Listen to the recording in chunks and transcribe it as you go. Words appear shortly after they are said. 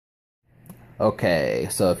Okay,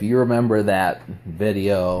 so if you remember that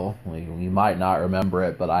video, you might not remember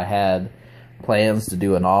it, but I had plans to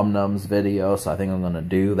do an Om Noms video, so I think I'm going to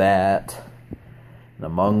do that. And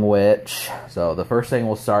among which, so the first thing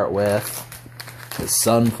we'll start with is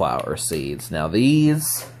sunflower seeds. Now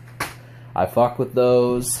these, I fuck with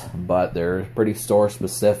those, but they're pretty store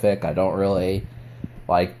specific. I don't really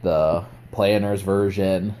like the Planters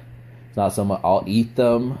version. It's not so much, I'll eat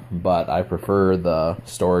them, but I prefer the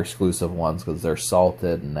store exclusive ones because they're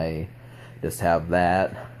salted and they just have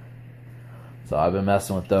that. So I've been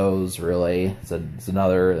messing with those, really. It's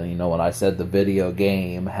another, you know, when I said the video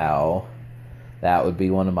game, how that would be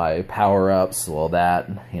one of my power-ups. Well, that,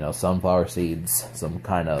 you know, sunflower seeds, some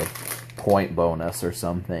kind of point bonus or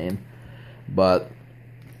something. But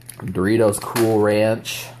Doritos Cool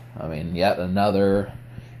Ranch, I mean, yet another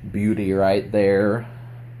beauty right there.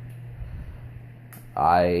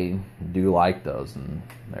 I do like those, and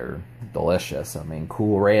they're delicious. I mean,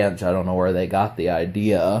 Cool Ranch, I don't know where they got the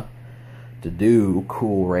idea to do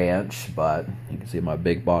Cool Ranch, but you can see my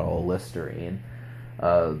big bottle of Listerine.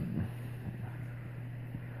 I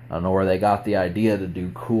don't know where they got the idea to do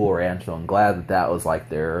Cool Ranch, so I'm glad that that was like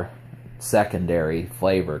their secondary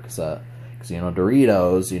flavor, because you know,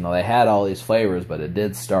 Doritos, you know, they had all these flavors, but it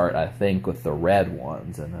did start, I think, with the red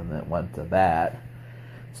ones, and then it went to that.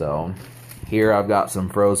 So here I've got some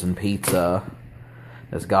frozen pizza.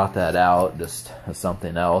 Just got that out just as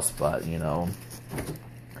something else, but you know,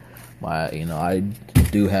 I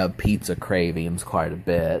do have pizza cravings quite a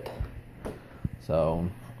bit. So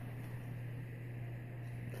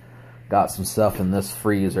got some stuff in this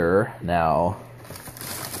freezer. Now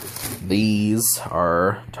these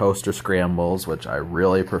are toaster scrambles, which I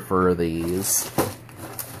really prefer these.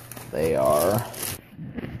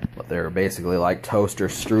 They're basically like toaster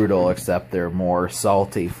strudel, except they're more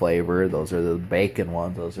salty flavored. Those are the bacon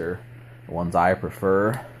ones. Those are the ones I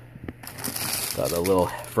prefer. Got a little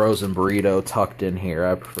frozen burrito tucked in here.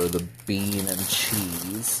 I prefer the bean and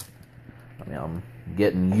cheese. I mean, I'm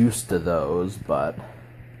getting used to those, but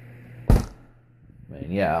I mean,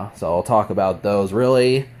 yeah. So I'll talk about those.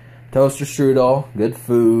 Really, toaster strudel, good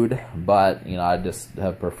food, but you know, I just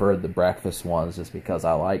have preferred the breakfast ones just because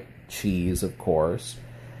I like cheese, of course.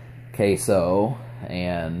 Queso,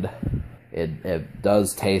 and it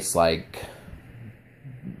does taste like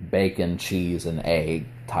bacon, cheese, and egg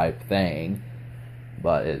type thing,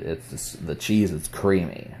 but it's just, the cheese is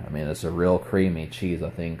creamy. I mean, it's a real creamy cheese.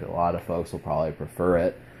 I think a lot of folks will probably prefer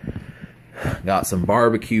it. Got some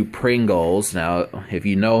barbecue Pringles. Now, if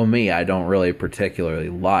you know me, I don't particularly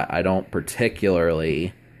like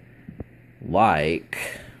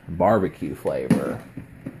barbecue flavor,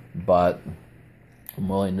 but I'm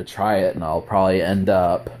willing to try it, and I'll probably end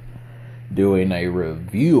up doing a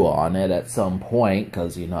review on it at some point,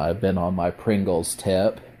 because, you know, I've been on my Pringles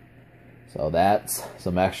tip. So that's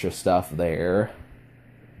some extra stuff there.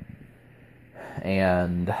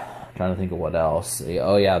 And I'm trying to think of what else.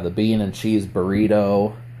 Oh yeah, the bean and cheese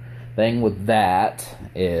burrito. Thing with that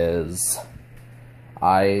is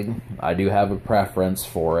I do have a preference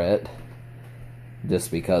for it.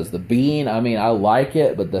 Just because the bean, I mean, I like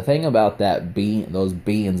it, but the thing about that those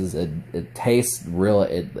beans is it tastes real,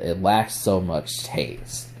 it lacks so much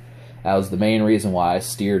taste. That was the main reason why I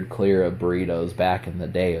steered clear of burritos back in the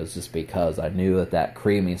day. It was just because I knew that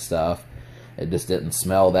creamy stuff, it just didn't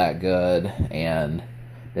smell that good and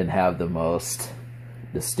didn't have the most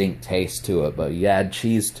distinct taste to it. But you add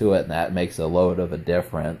cheese to it, and that makes a load of a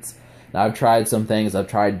difference. Now, I've tried some things. I've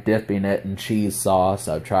tried dipping it in cheese sauce.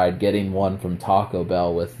 I've tried getting one from Taco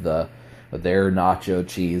Bell with their nacho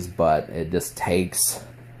cheese, but it just takes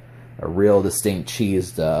a real distinct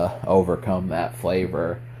cheese to overcome that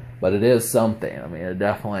flavor. But it is something. I mean, it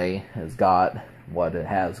definitely has got what it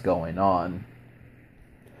has going on.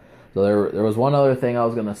 So there was one other thing I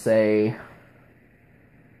was going to say.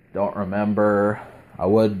 Don't remember. I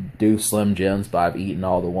would do Slim Jims, but I've eaten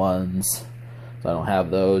all the ones. So I don't have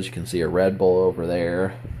those. You can see a Red Bull over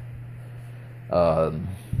there.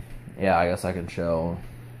 Yeah, I guess I can show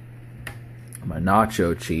my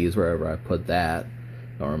nacho cheese wherever I put that.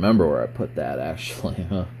 Don't remember where I put that, actually.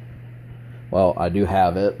 Well, I do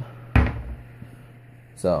have it.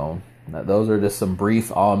 So those are just some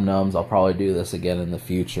brief Om Noms. I'll probably do this again in the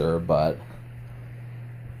future, but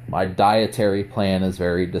my dietary plan is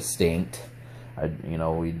very distinct.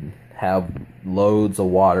 We have loads of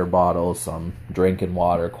water bottles, so I'm drinking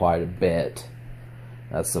water quite a bit.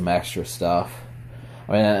 That's some extra stuff.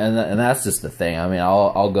 I mean, and that's just the thing. I mean,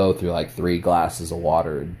 I'll go through like 3 glasses of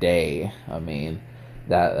water a day. I mean,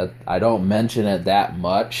 that I don't mention it that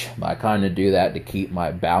much, but I kind of do that to keep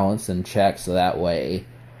my balance in check, so that way,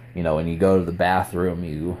 you know, when you go to the bathroom,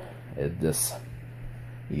 you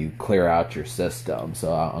clear out your system.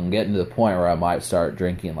 So I'm getting to the point where I might start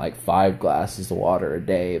drinking like 5 glasses of water a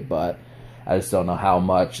day, but I just don't know how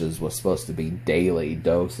much was supposed to be daily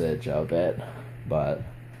dosage of it. But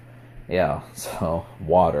yeah, so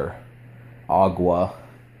water, agua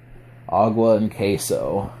and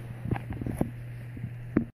queso.